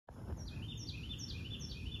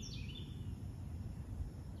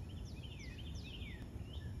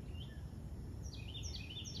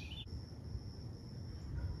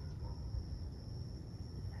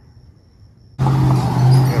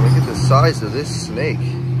size of this snake.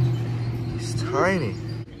 He's tiny.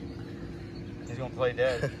 He's gonna play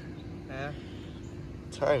dead. Yeah.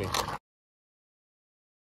 Tiny.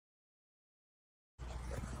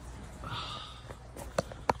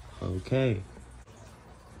 Okay.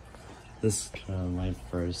 This is kind of my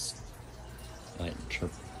first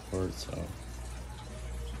trip report, so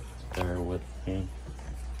bear with me.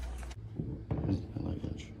 Here's my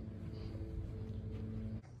luggage.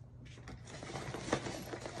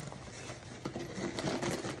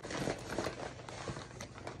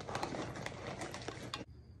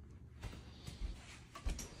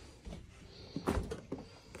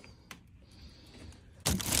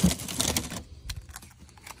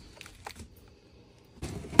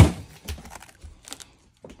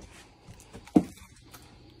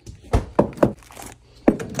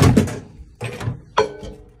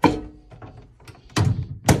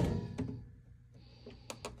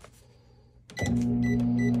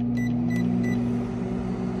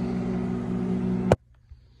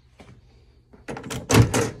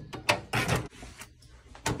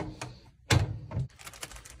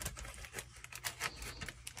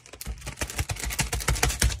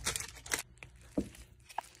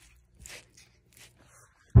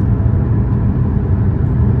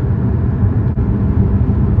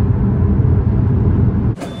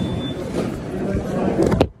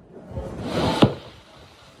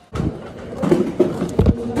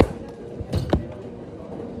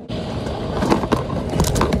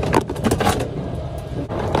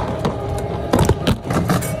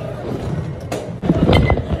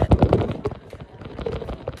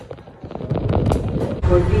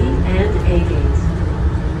 For B and A gates.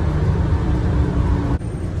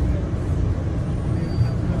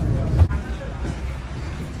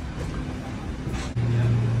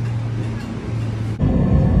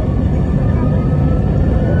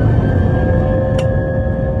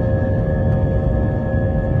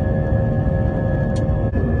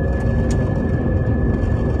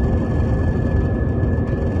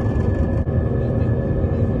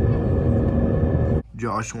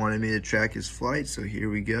 Josh wanted me to track his flight, so here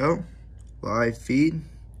we go. Live feed,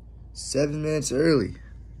 7 minutes early.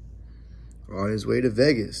 We're on his way to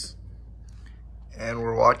Vegas. And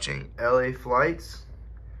we're watching LA flights.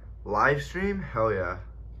 Live stream? Hell yeah.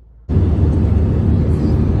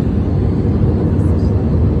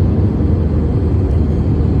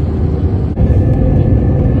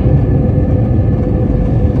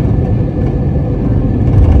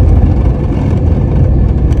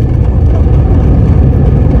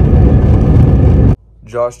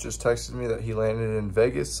 Josh just texted me that he landed in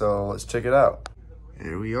Vegas, so let's check it out.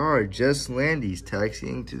 Here we are, just Landy's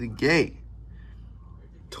taxiing to the gate.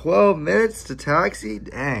 12 minutes to taxi?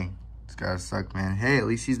 Dang, it's gotta suck, man. Hey, at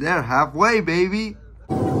least he's there, halfway, baby.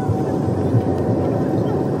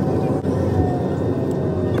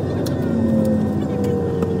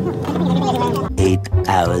 8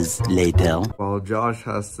 hours later. While Josh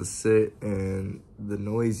has to sit in the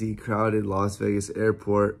noisy, crowded Las Vegas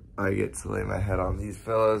airport, I get to lay my head on these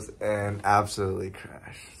pillows and absolutely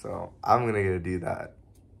crash. So I'm gonna go do that.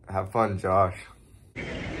 Have fun, Josh.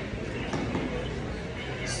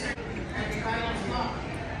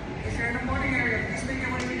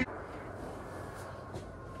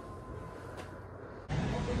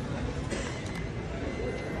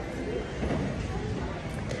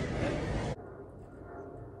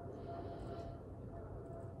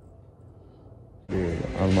 Dude,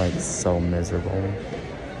 I'm like so miserable.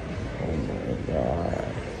 Oh my god.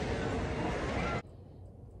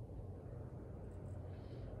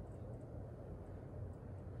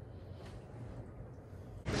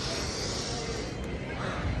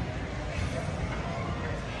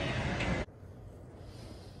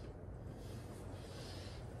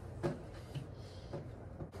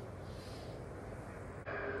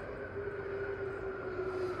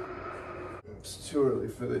 It's too early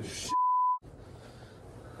for this shit.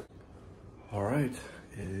 All right,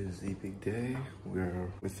 it is the big day.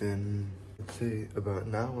 We're within, let's say, about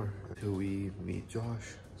an hour until we meet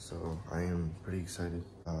Josh. So I am pretty excited.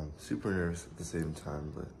 Super nervous at the same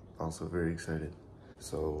time, but also very excited.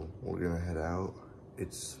 So we're gonna head out.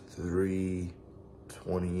 It's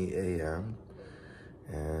 3:20 a.m.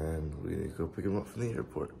 and we're gonna go pick him up from the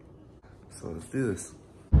airport. So let's do this.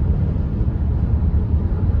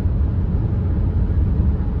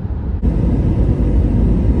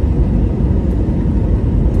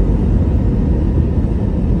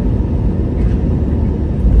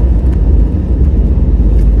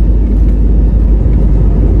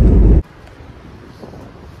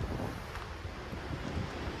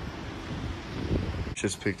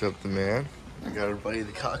 Just picked up the man. I got our buddy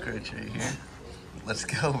the cockroach right here. Let's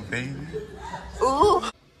go, baby. Ooh.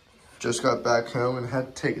 Just got back home and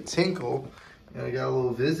had to take a tinkle, and I got a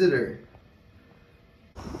little visitor.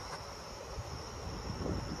 He's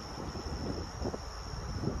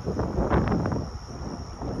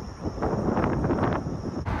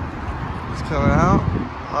coming out.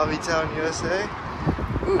 Hobbytown, USA.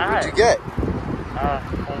 Ooh, what'd you get?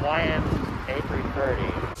 Hawaiian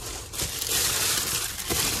A330.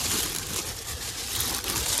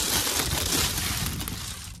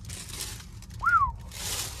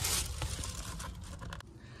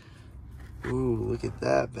 Ooh, look at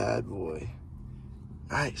that bad boy.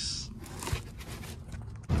 Nice.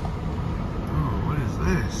 Ooh, what is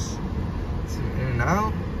this? Is it in and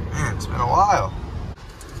out? Man, it's been a while.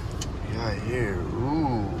 Yeah, here.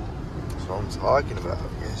 Ooh, that's what I'm talking about.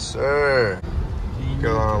 Yes, sir.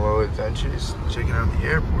 Go on little adventures, checking out the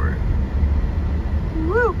airport.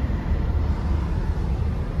 Woo!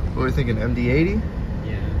 What are we thinking, MD-80?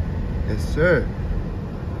 Yeah. Yes, sir.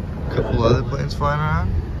 A couple other planes flying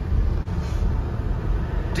around.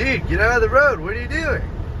 Dude, get out of the road. What are you doing?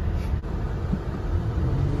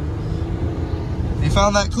 You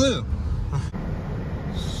found that clue.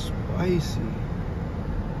 Spicy.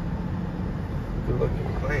 Good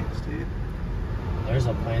looking planes, dude. There's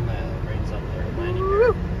a plane that brings up their landing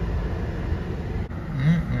gear.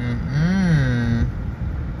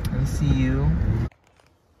 I see you.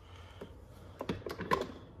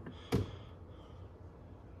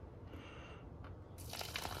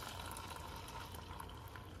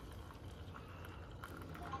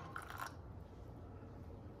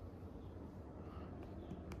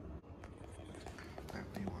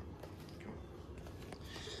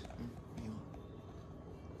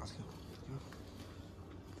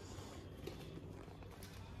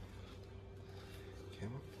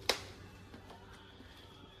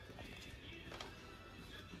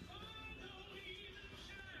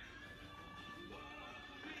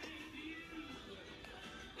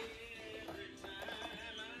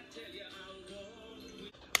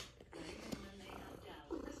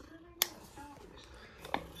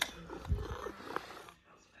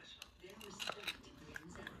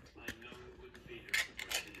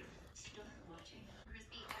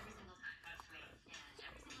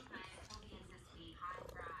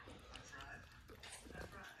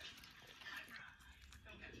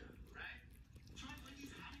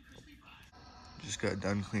 Just got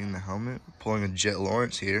done cleaning the helmet, pulling a Jet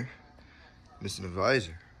Lawrence here. Missing a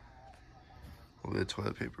visor. A little bit of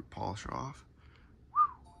toilet paper polisher off.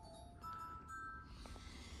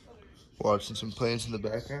 Watching some planes in the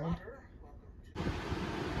background.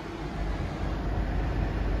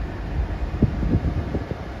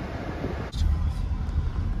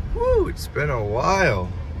 Woo, it's been a while.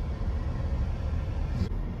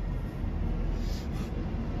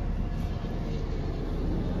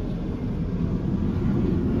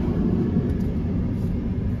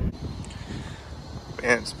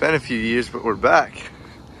 Man, it's been a few years, but we're back.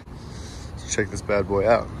 Let's check this bad boy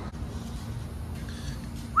out.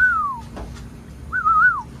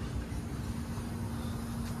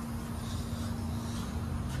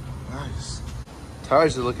 Nice.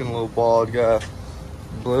 Tires are looking a little bald, guy.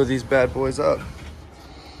 Blow these bad boys up.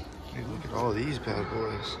 Hey, look at all these bad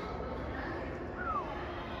boys.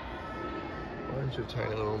 Bunch of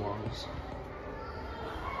tiny little ones.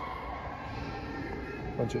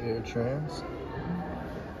 Bunch of air trams.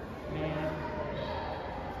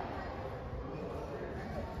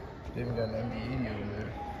 They even got an MD-80 over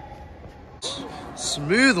there.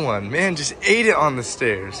 Smooth one, man, just ate it on the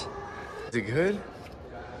stairs. Is it good?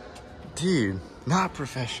 Dude, not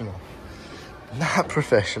professional. Not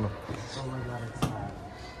professional.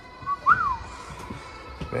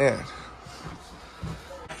 Man.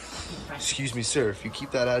 Excuse me, sir, if you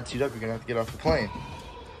keep that attitude up, you're gonna have to get off the plane.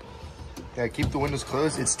 Yeah, keep the windows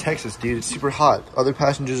closed. It's Texas, dude. It's super hot. Other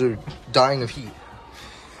passengers are dying of heat.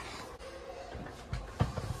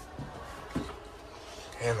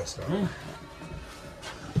 Damn, that's not.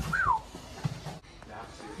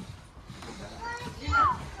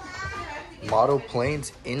 Model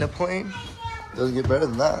planes in a plane? Doesn't get better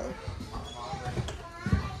than that.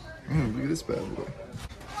 Look at this bad boy.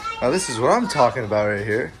 Now this is what I'm talking about right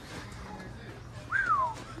here.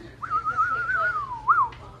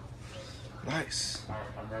 Nice.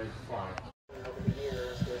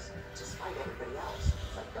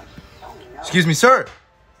 Excuse me, sir.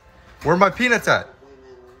 Where are my peanuts at?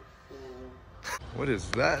 What is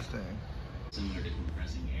that thing?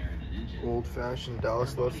 Old-fashioned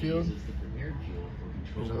Dallas left field.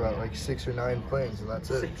 There's about like 6 or 9 planes, and that's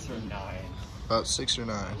it. 6 or 9. About 6 or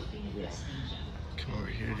 9. Come over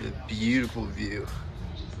here to the beautiful view.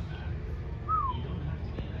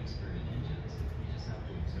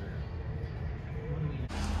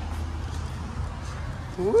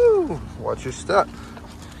 Woo! Watch your step.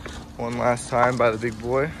 One last time by the big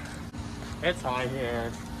boy. It's high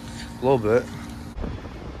here. A little bit.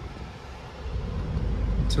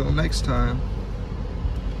 Until next time.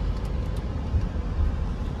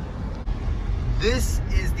 This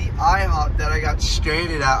is the IHOP that I got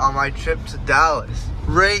stranded at on my trip to Dallas.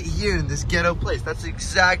 Right here in this ghetto place. That's the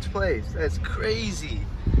exact place. That's crazy.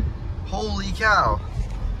 Holy cow.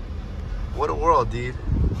 What a world, dude.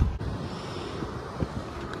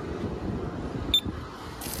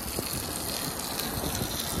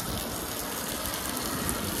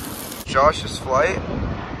 Josh's flight.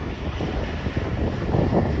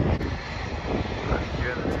 Right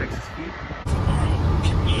here in the Texas heat.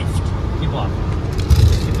 Keep left.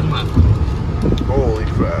 Keep them left. Holy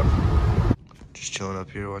crap. Just chilling up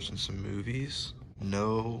here watching some movies.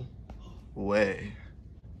 No way.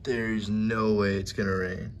 There's no way it's gonna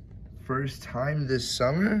rain. First time this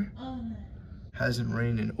summer. Hasn't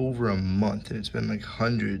rained in over a month and it's been like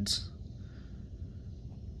hundreds.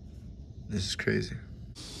 This is crazy.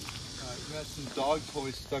 We got some dog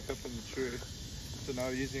toys stuck up in the tree. So now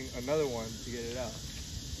we're using another one to get it out.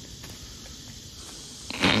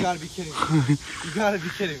 You gotta be kidding me. You gotta be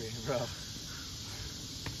kidding me, bro.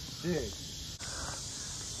 Dude.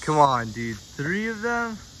 Come on, dude. 3 of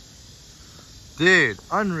them? Dude,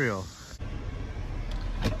 unreal.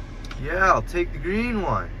 Yeah, I'll take the green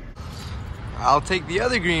one. I'll take the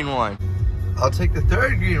other green one. I'll take the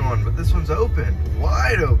 3rd green one, but this one's open.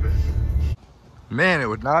 Wide open. Man, it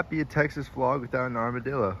would not be a Texas vlog without an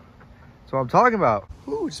armadillo. That's what I'm talking about.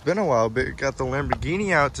 Ooh, it's been a while, but got the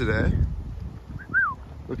Lamborghini out today.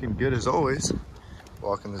 Looking good as always.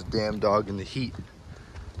 Walking this damn dog in the heat.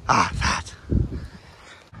 Ah, that.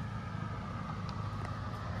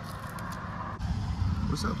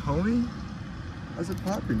 What's up, homie? How's it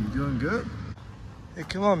poppin'? You doing good? Hey,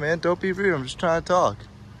 come on, man. Don't be rude. I'm just trying to talk.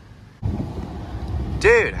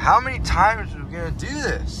 Dude, how many times are we gonna do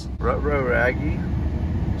this? Ruh-roh, Raggy.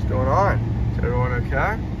 What's going on? Is everyone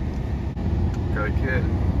okay? Got a kid.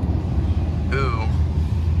 Ooh.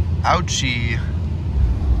 Ouchie.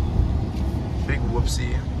 Big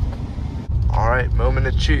whoopsie. All right, moment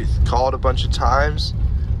of truth. Called a bunch of times.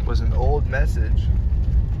 Was an old message.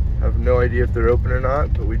 I have no idea if they're open or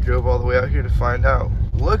not, but we drove all the way out here to find out.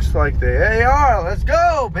 Looks like they are. Let's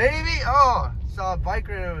go, baby. Oh, saw a bike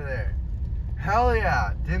right over there. Hell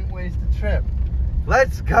yeah, didn't waste a trip.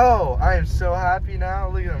 Let's go. I am so happy now.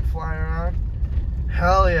 Look at them flying around.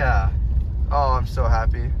 Hell yeah. Oh, I'm so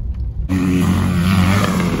happy.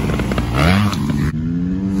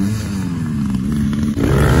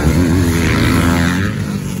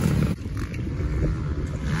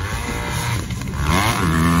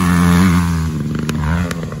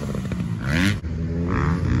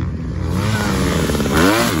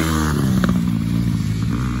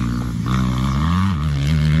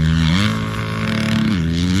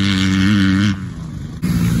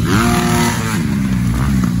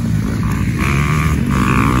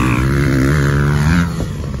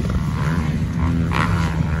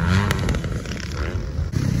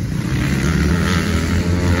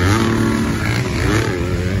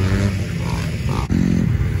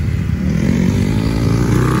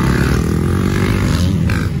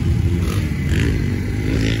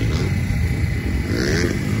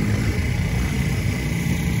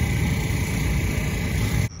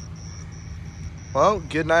 Well,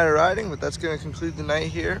 good night of riding, but that's going to conclude the night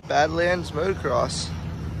here. Badlands Motocross.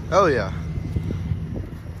 Oh yeah.